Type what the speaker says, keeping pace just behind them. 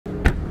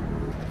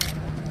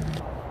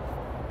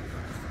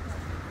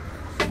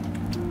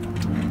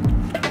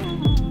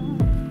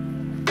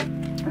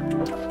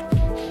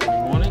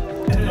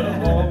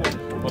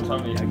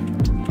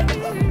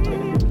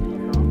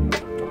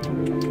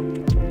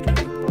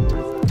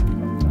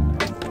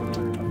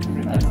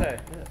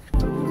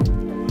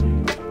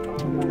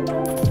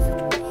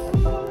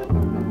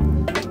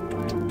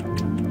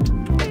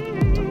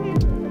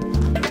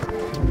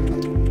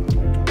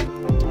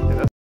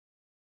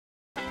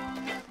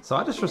So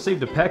I just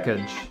received a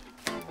package.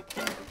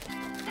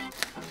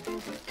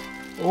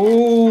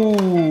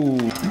 Ooh.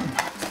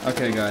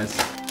 Okay guys.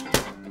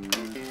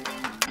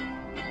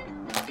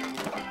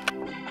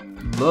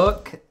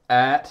 Look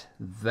at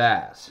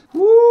that.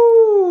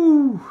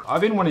 Woo!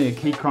 I've been wanting a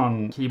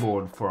Keychron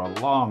keyboard for a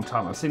long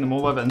time. I've seen them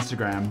all over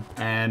Instagram,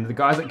 and the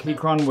guys at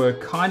Keychron were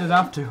kind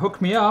enough to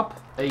hook me up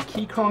a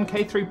Keychron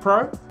K3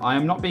 Pro. I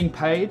am not being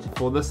paid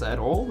for this at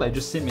all. They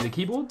just sent me the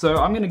keyboard. So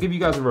I'm gonna give you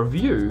guys a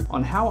review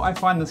on how I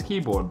find this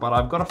keyboard, but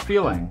I've got a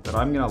feeling that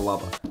I'm gonna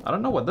love it. I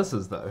don't know what this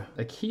is though.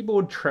 A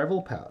keyboard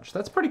travel pouch.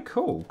 That's pretty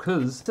cool,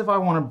 because if I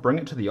wanna bring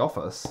it to the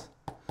office,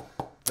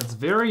 it's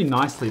very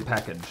nicely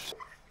packaged.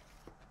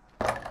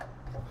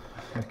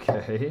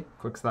 Okay,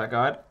 quick start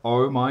guide.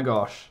 Oh my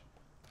gosh,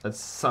 that's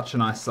such a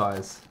nice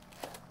size.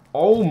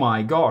 Oh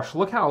my gosh,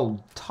 look how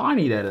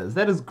tiny that is.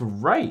 That is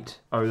great.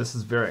 Oh, this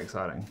is very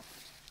exciting.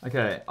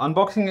 Okay,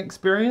 unboxing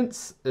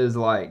experience is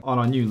like on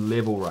a new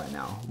level right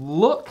now.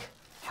 Look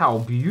how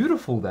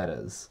beautiful that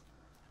is.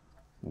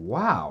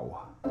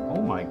 Wow.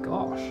 Oh my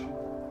gosh.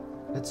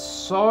 It's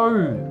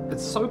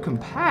so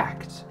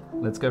compact.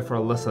 Let's go for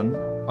a listen.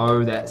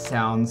 Oh, that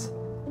sounds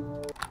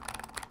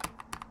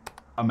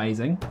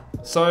amazing.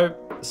 So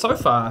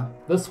far,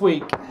 this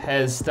week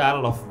has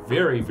started off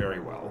very, very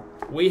well.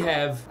 We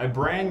have a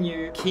brand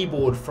new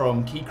keyboard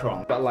from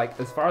Keychron, but like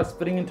as far as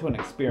fitting into an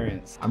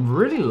experience, I'm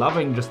really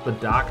loving just the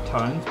dark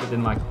tones, but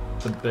then like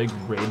the big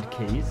red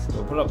keys.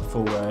 We'll put it up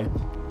full way.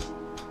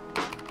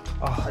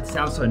 Oh, it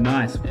sounds so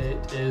nice.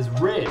 It is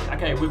red.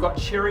 Okay, we've got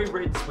cherry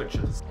red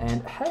switches.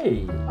 And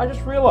hey, I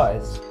just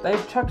realized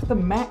they've chucked the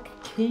Mac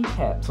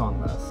keycaps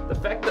on this. The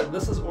fact that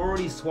this is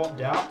already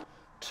swapped out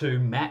to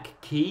Mac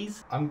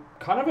keys, I'm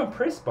kind of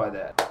impressed by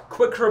that.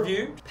 Quick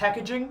review,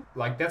 packaging,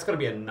 like that's gotta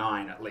be a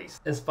 9 at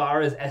least. As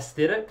far as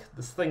aesthetic,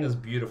 this thing is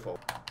beautiful.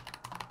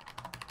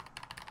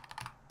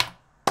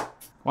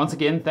 Once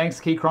again,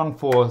 thanks Keychron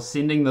for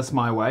sending this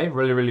my way.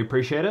 Really, really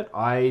appreciate it.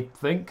 I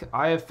think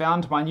I have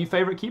found my new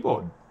favorite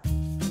keyboard.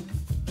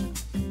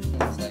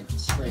 It's like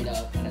straight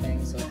up kind of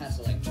thing, so it has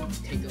to like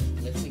take a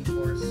lifting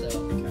force,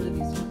 so because of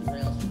these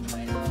rails from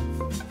China.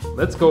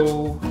 Let's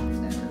go.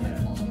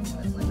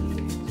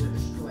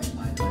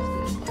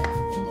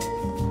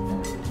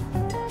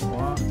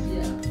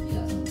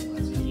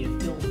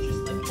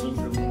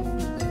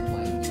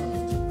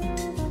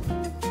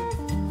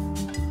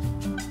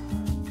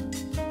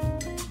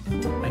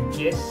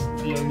 Yes,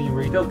 the only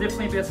reason. There'll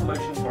definitely be a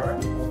solution for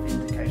it.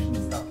 Authentication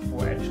stuff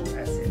for actual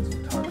assets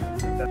or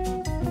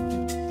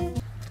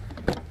tokens.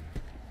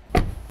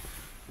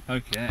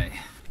 Okay.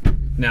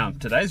 Now,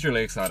 today's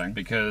really exciting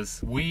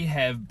because we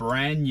have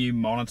brand new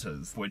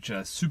monitors, which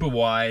are super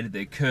wide,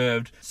 they're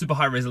curved, super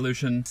high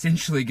resolution,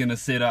 essentially gonna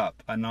set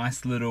up a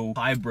nice little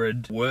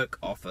hybrid work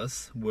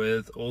office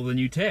with all the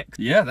new tech.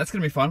 Yeah, that's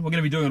gonna be fun. We're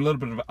gonna be doing a little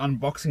bit of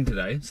unboxing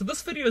today. So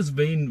this video has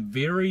been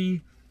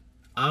very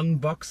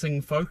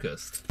unboxing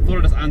focused. Thought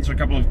I'd just answer a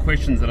couple of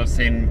questions that I've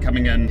seen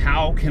coming in.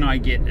 How can I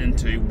get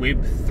into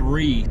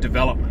Web3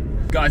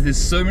 development? Guys, there's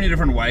so many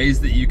different ways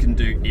that you can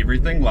do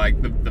everything.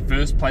 Like the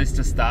first place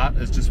to start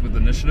is just with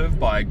Initiative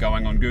by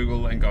going on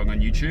Google and going on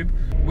YouTube.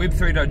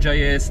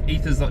 Web3.js,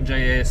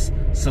 Ethers.js,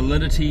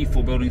 Solidity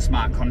for building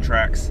smart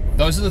contracts.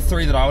 Those are the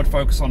 3 that I would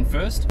focus on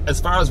first.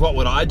 As far as what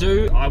would I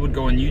do, I would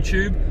go on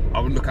YouTube, I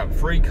would look up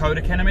Free Code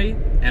Academy,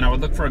 and I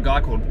would look for a guy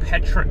called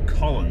Patrick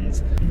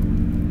Collins.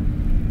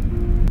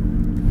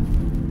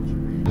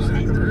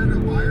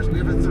 We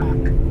have a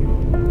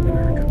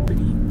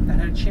company that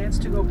had a chance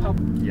to go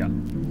public. Yeah.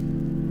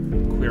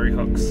 Query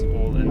hooks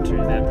all into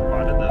that,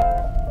 provided that.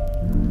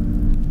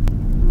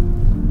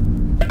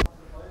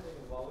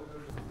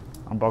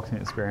 Unboxing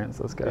experience,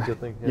 let's go.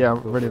 Yeah,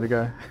 ready to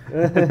go.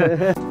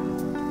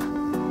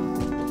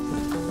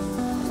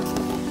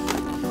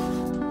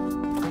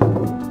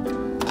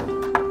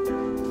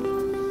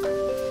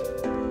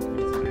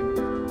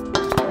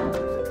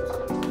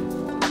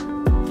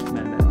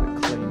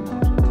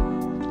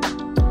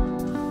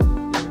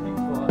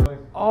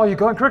 Oh, you're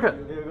going cricket?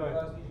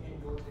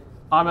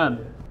 I'm in.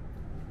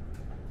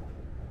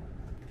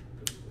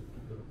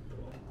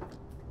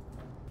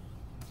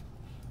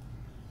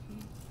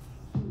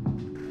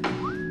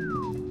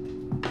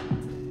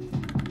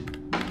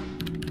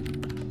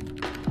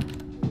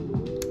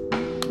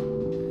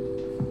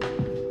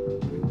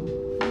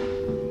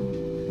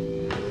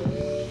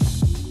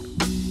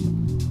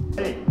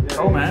 Hey,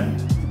 oh man.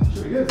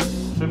 Should be good.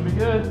 Should be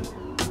good.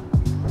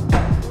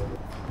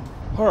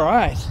 All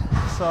right,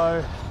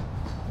 so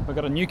we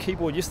got a new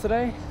keyboard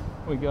yesterday.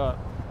 We got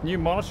a new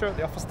monitor at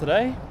the office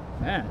today.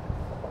 Man,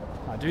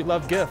 I do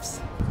love gifts.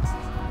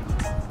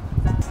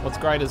 What's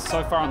great is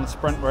so far on the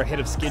sprint we're ahead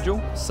of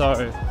schedule.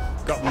 So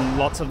got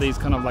lots of these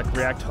kind of like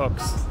React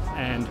hooks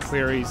and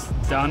queries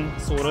done,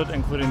 sorted,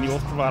 including the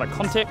auth provider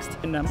context.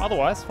 And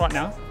otherwise, right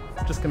now,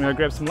 just gonna go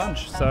grab some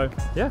lunch. So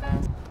yeah,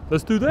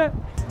 let's do that.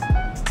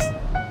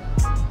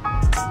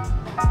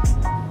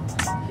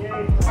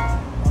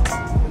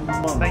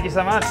 Thank you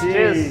so much.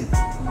 Cheers.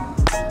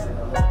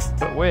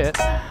 Bit wet.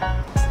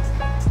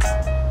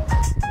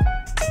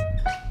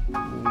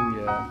 Oh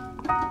yeah.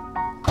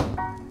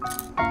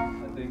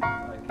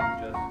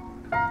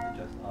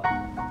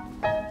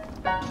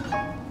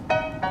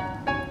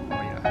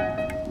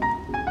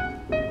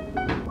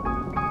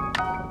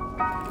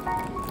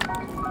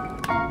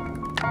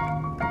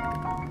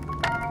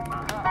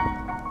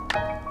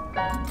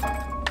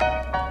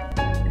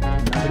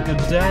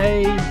 good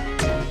day.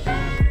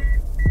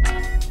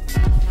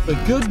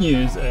 The good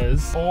news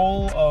is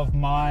all of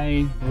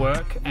my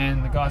work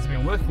and the guys who've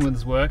been working with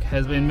this work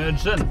has been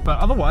merged in. But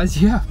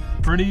otherwise, yeah,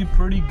 pretty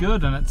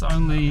good. And it's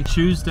only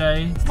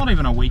Tuesday. It's not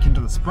even a week into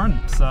the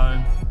sprint,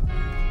 so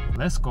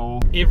let's go.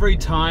 Every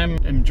time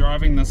I'm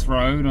driving this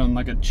road on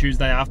like a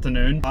Tuesday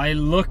afternoon, I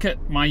look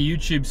at my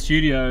YouTube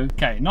studio.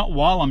 Okay, not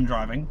while I'm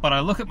driving, but I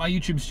look at my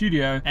YouTube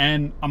studio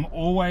and I'm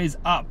always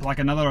up like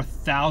another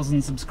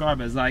 1,000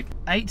 subscribers, like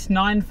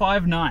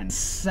 8,959.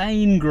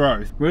 Insane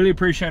growth. Really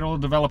appreciate all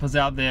the developers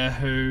out there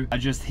who are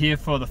just here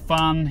for the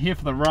fun, here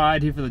for the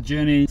ride, here for the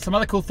journey. Some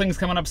other cool things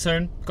coming up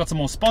soon. Got some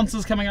more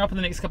sponsors coming up in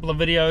the next couple of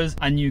videos.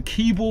 A new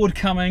keyboard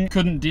coming.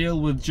 Couldn't deal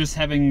with just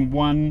having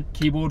one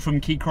keyboard from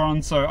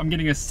Keychron, so I'm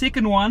getting a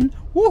second one.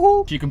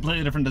 Woohoo! It's a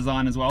completely different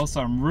design as well,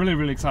 so I'm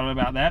really excited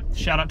about that.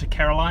 Shout out to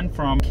Caroline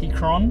from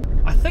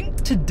Keychron. I think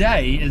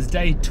today is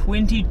day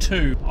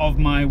 22 of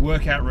my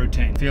workout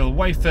routine. I feel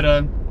way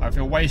fitter, I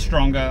feel way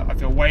stronger, I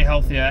feel way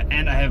healthier,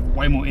 and I have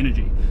way more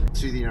energy.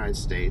 To the United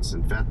States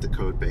and vet the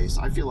code base,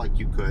 I feel like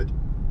you could.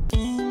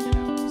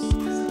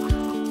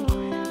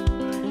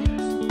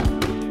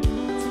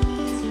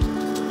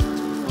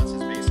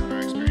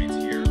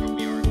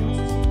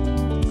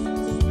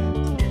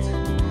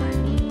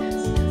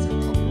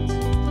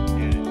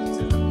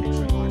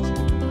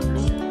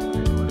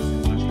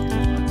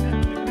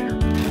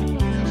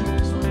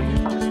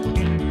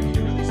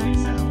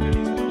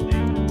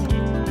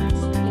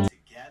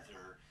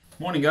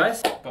 Morning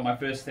guys, got my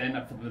first stand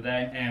up for the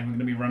day and we're going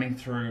to be running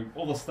through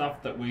all the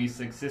stuff that we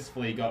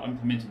successfully got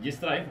implemented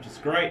yesterday, which is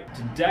great.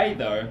 Today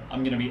though,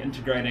 I'm going to be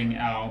integrating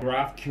our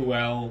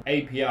GraphQL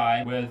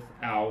API with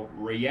our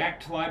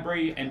React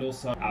library and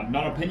also our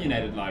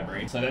non-opinionated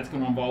library. So that's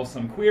going to involve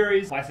some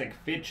queries, classic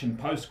fetch and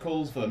post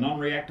calls for the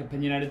non-React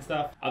opinionated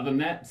stuff. Other than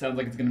that, sounds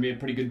like it's going to be a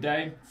pretty good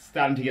day. It's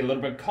starting to get a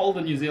little bit cold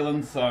in New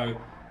Zealand, so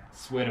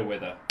sweater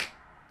weather.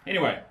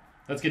 Anyway,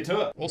 let's get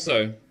to it.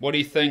 Also, what do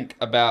you think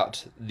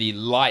about the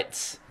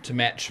lights to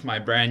match my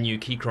brand new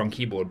Keychron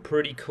keyboard?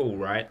 Pretty cool,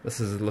 right? This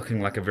is looking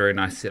like a very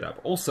nice setup.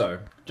 Also,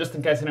 just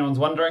in case anyone's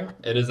wondering,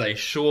 it is a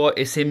Shure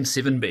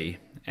SM7B.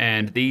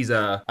 And these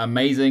are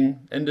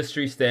amazing,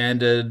 industry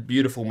standard,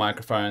 beautiful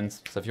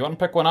microphones. So if you want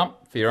to pick one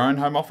up for your own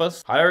home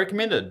office, highly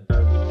recommended.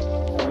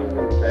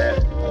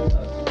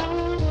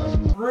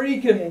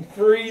 Freaking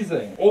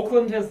freezing.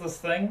 Auckland has this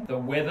thing, the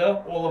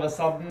weather, all of a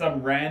sudden,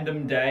 some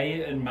random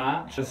day in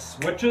March just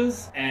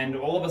switches and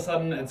all of a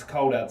sudden it's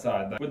cold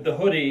outside. With the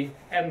hoodie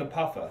and the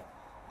puffer.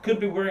 Could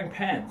be wearing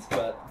pants,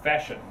 but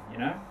fashion, you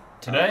know?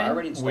 Today,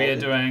 we're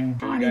doing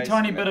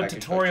tiny bit of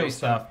tutorial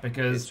stuff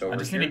because I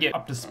just need to get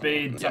up to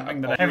speed, something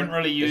that I haven't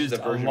really used a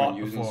lot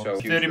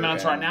before. 30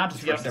 minutes right now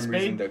just to get up to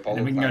speed, and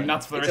then we can go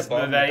nuts for the rest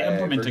of the day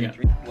implementing it.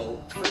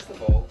 Well, first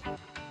of all,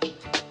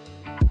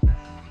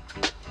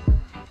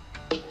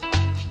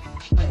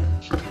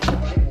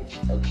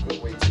 a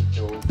good way to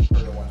go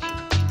further one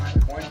my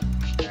point,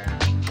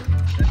 and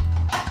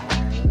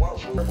what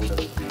we'll do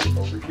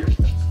over here and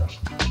stuff.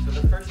 So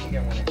the first thing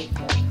I want to do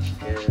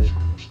is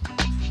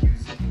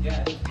use it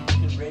again.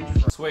 You can range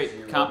from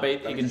Sweet, can't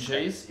beat egg and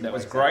cheese. That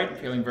was great,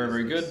 feeling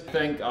very good. I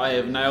think I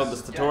have nailed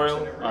this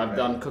tutorial. I've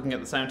done cooking at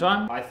the same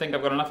time. I think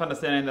I've got enough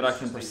understanding that I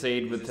can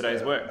proceed with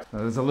today's work.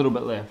 There's a little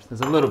bit left, there's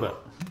a little bit.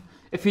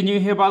 If you're new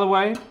here, by the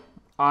way,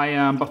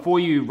 before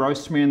you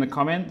roast me in the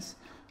comments,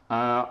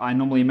 I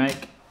normally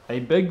make a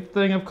big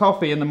thing of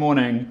coffee in the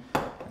morning.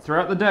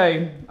 Throughout the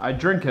day, I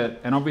drink it,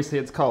 and obviously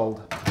it's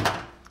cold.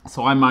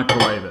 So I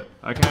microwave it,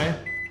 okay?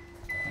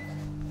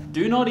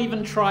 Do not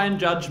even try and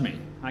judge me,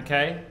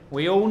 okay?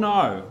 We all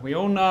know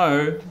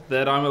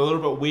that I'm a little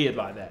bit weird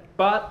like that.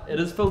 But it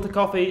is filter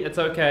coffee, it's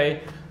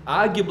okay.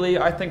 Arguably,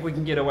 I think we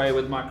can get away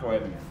with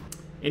microwaving it.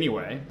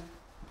 Anyway,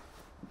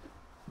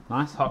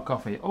 nice hot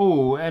coffee.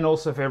 Oh, and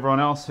also for everyone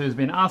else who's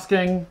been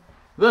asking,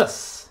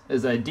 this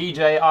is a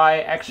DJI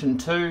Action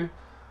 2.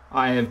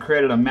 I have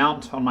created a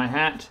mount on my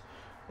hat.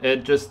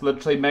 It just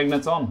literally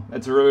magnets on.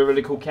 It's a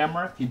really cool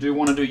camera. If you do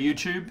want to do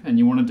YouTube and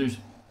you want to do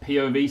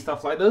POV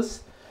stuff like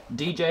this,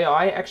 DJI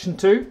Action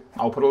 2,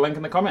 I'll put a link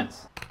in the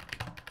comments.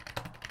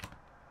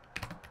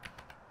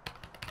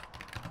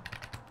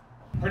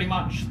 Pretty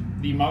much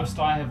the most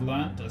I have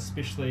learnt,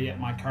 especially at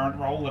my current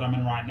role that I'm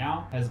in right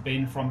now, has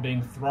been from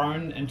being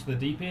thrown into the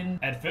deep end.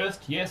 At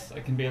first, yes,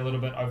 it can be a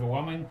little bit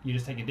overwhelming. You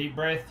just take a deep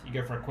breath, you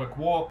go for a quick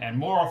walk, and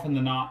more often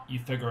than not, you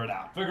figure it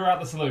out. Figure out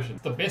the solution.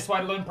 It's the best way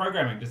to learn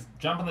programming. Just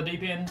jump in the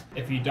deep end.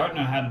 If you don't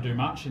know how to do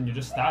much and you're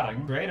just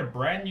starting, create a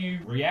brand new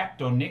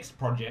React or Next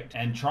project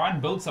and try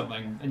and build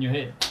something in your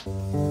head.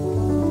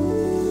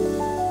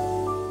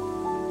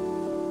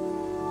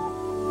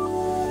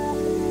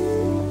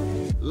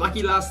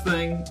 Lucky last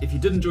thing, if you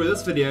did enjoy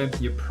this video,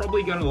 you're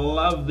probably going to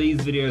love these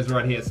videos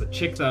right here, so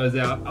check those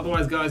out.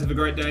 Otherwise guys, have a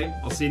great day.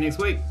 I'll see you next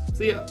week.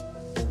 See ya.